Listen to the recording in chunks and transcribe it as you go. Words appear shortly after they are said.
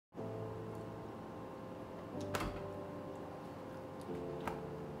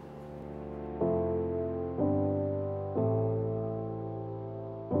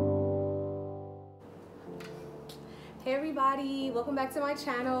Hey everybody, welcome back to my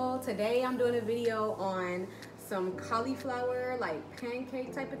channel. Today I'm doing a video on some cauliflower like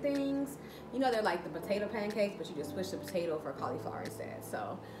pancake type of things. You know, they're like the potato pancakes, but you just switch the potato for cauliflower instead.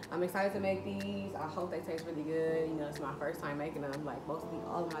 So I'm excited to make these. I hope they taste really good. You know, it's my first time making them, like mostly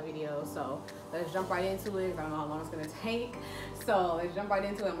all of my videos. So let's jump right into it. I don't know how long it's gonna take. So let's jump right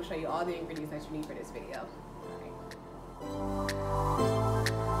into it. I'm gonna show you all the ingredients that you need for this video. All right.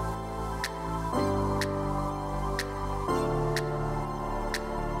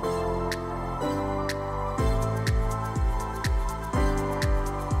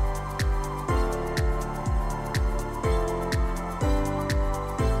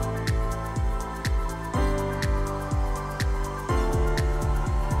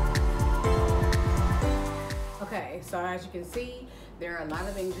 Okay, so as you can see, there are a lot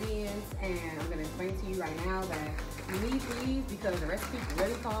of ingredients, and I'm going to explain to you right now that you need these because the recipe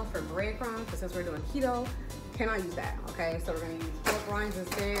really calls for breadcrumbs, but since we're doing keto, cannot use that, okay? So we're going to use pork rinds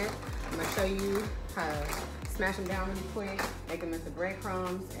instead. I'm going to show you how to smash them down really quick, make them into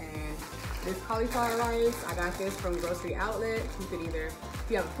breadcrumbs. And this cauliflower rice, I got this from grocery outlet. You could either, if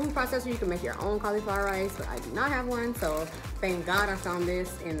you have a food processor, you can make your own cauliflower rice, but I do not have one, so thank God I found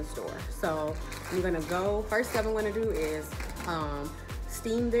this in the store. So I'm gonna go, first step I'm gonna do is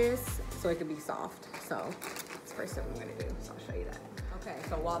steam this so it can be soft. So that's the first step I'm gonna do, so I'll show you that. Okay,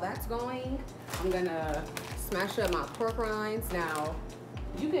 so while that's going, I'm gonna smash up my pork rinds. Now,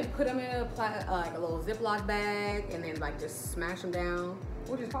 you can put them in a like a little Ziploc bag and then like just smash them down,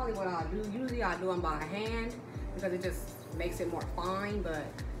 which is probably what I'll do. Usually I do them by hand because it just makes it more fine, but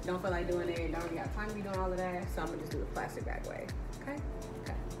don't feel like doing it, don't really have time to be doing all of that, so I'm gonna just do the plastic bag way, okay?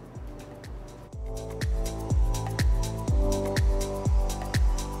 Okay.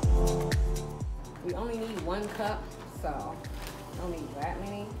 We only need 1 cup, so don't need that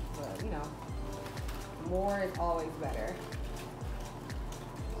many, but you know, more is always better.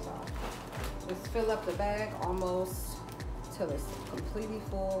 So just fill up the bag almost till it's completely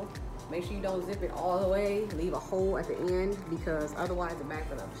full. Make sure you don't zip it all the way. Leave a hole at the end because otherwise the bag's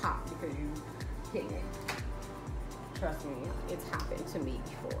gonna pop because you hitting it. Trust me, it's happened to me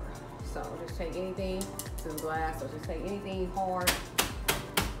before. So just take anything, this is glass, so just take anything hard.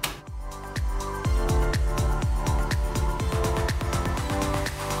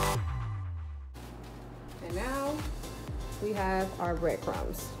 And now we have our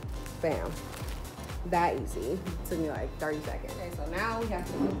breadcrumbs. Bam. That easy. It took me like 30 seconds. Okay, so now we have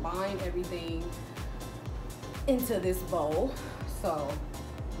to combine everything into this bowl. So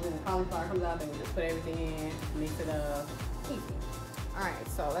when the cauliflower comes out, then we just put everything in, mix it up, easy. All right,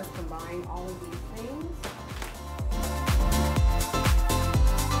 so let's combine all of these things.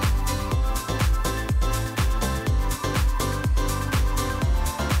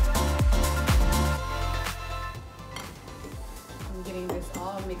 I'm getting this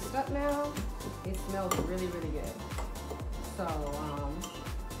all mixed up now. It smells really, really good. So,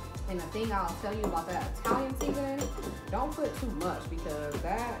 and the thing I'll tell you about that Italian seasoning, don't put too much because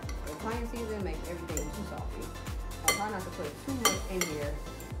that Italian seasoning makes everything too salty. I try not to put too much in here.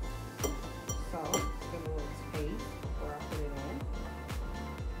 So, give it a little taste before I put it in.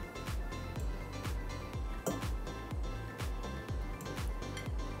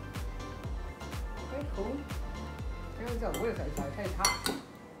 Okay, cool. I can't tell what it tastes like. It tastes hot.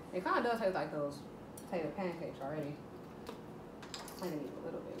 It kind of does taste like those potato pancakes already. I need a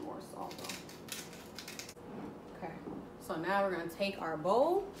little bit more salt though. Okay, so now we're gonna take our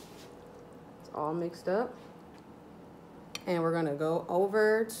bowl. It's all mixed up. And we're gonna go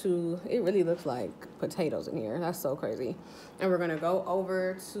over to, it really looks like potatoes in here. That's so crazy. And we're gonna go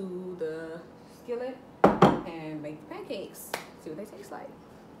over to the skillet and make the pancakes. See what they taste like.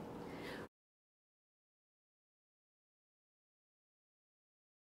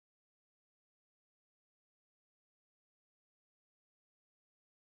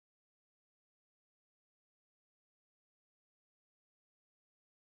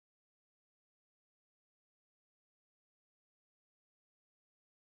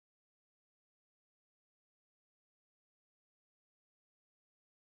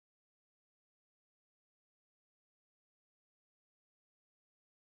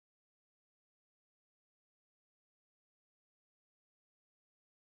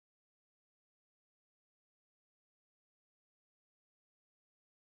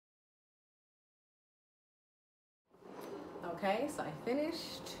 Okay, so I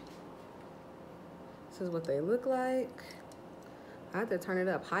finished. This is what they look like. I had to turn it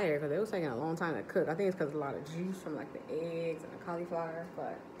up higher because it was taking a long time to cook. I think it's because a lot of juice from like the eggs and the cauliflower,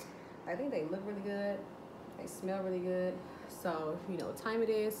 but I think they look really good. They smell really good. So you know what time it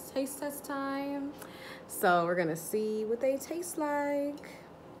is, taste test time. So we're gonna see what they taste like.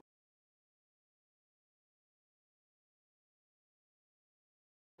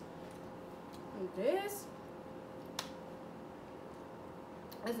 This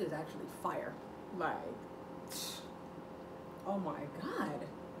is actually fire. Like, oh my God.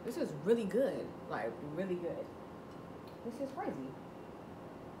 This is really good. Like, really good. This is crazy.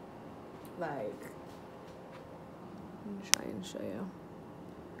 Like, let me try and show you.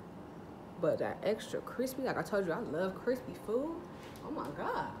 But that extra crispy, like I told you, I love crispy food. Oh my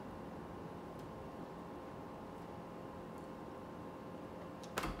God.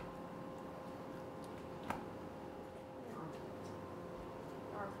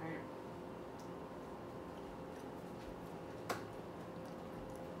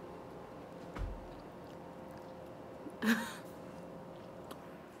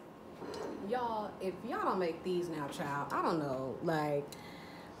 Y'all, if y'all don't make these now, child, I don't know. Like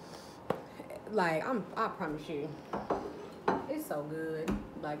I promise you, it's so good.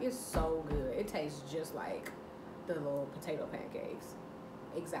 Like, it's so good. It tastes just like the little potato pancakes.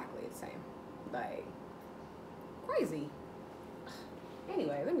 Exactly the same. Like, crazy.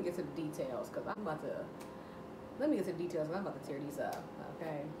 Anyway, let me get to the details because I'm about to tear these up.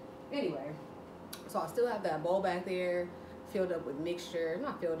 Okay. Anyway, so I still have that bowl back there filled up with mixture.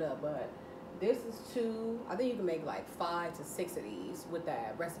 Not filled up, but this is 2. I think you can make like 5 to 6 of these with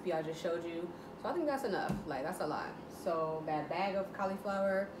that recipe I just showed you. So I think that's enough. Like, that's a lot. So that bag of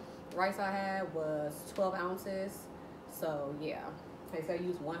cauliflower rice I had was 12 ounces. So yeah, okay, so I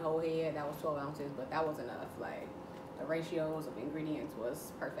used 1 whole head. That was 12 ounces, but that was enough. Like, the ratios of ingredients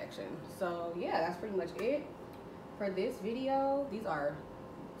was perfection. So yeah, that's pretty much it for this video. These are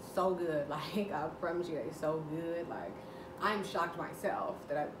so good. Like, I promise you, they're so good. Like, I'm shocked myself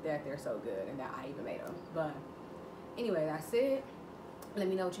that they're so good and that I even made them. But anyway, that's it. Let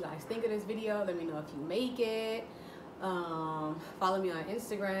me know what you guys think of this video. Let me know if you make it. Follow me on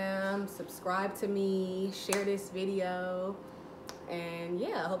Instagram. Subscribe to me. Share this video. And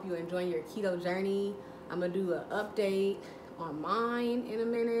yeah, I hope you're enjoying your keto journey. I'm gonna do an update on mine in a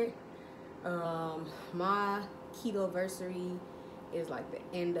minute. My keto-versary is like the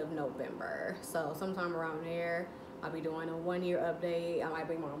end of November. So sometime around there, I'll be doing a 1-year update. I might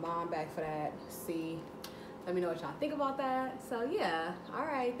bring my mom back for that. See, let me know what y'all think about that. So yeah, all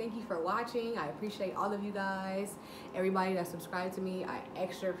right, thank you for watching. I appreciate all of you guys. Everybody that subscribed to me, I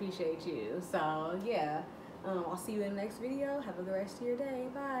extra appreciate you. So yeah, I'll see you in the next video. Have a good rest of your day.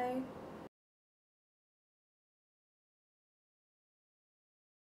 Bye.